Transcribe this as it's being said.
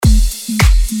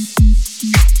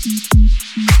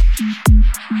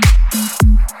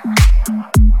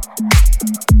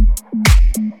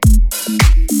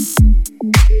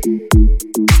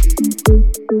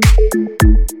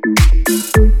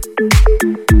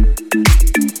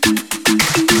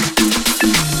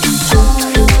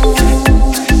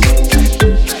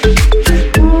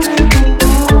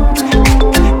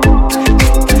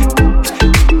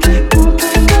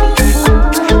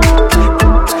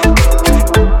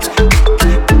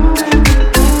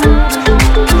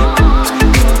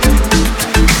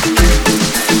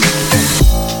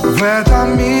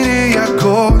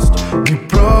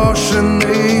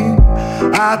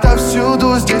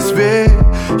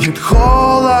дышит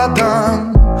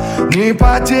холодом. Не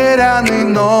потерянный,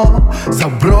 но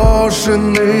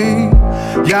заброшенный.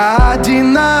 Я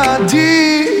один на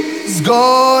один с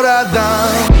городом,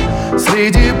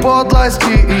 среди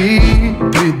подлости и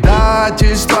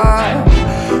предательства,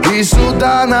 и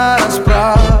суда на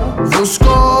расправу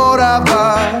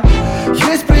скорого.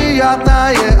 Есть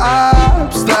приятное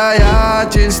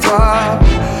обстоятельство.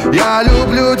 Я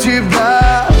люблю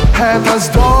тебя, это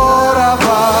здорово.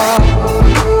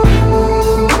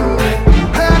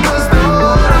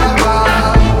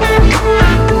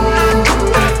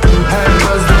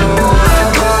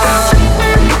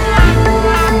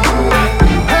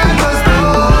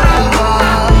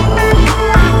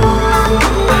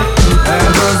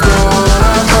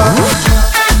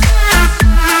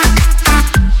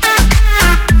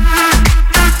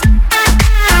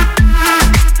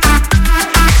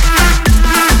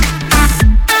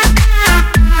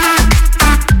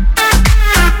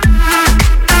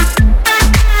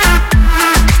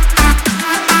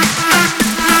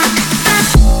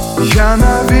 Я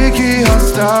навеки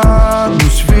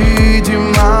останусь,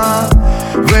 видимо,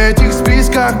 в этих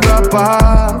списках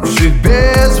пропавших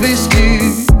без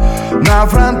вести, на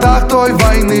фронтах той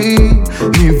войны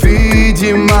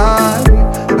невидимой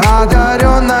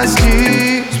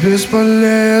одаренности с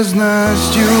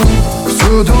бесполезностью.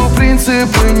 Всюду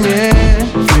принципы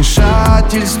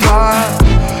невмешательства,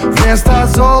 вместо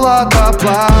золота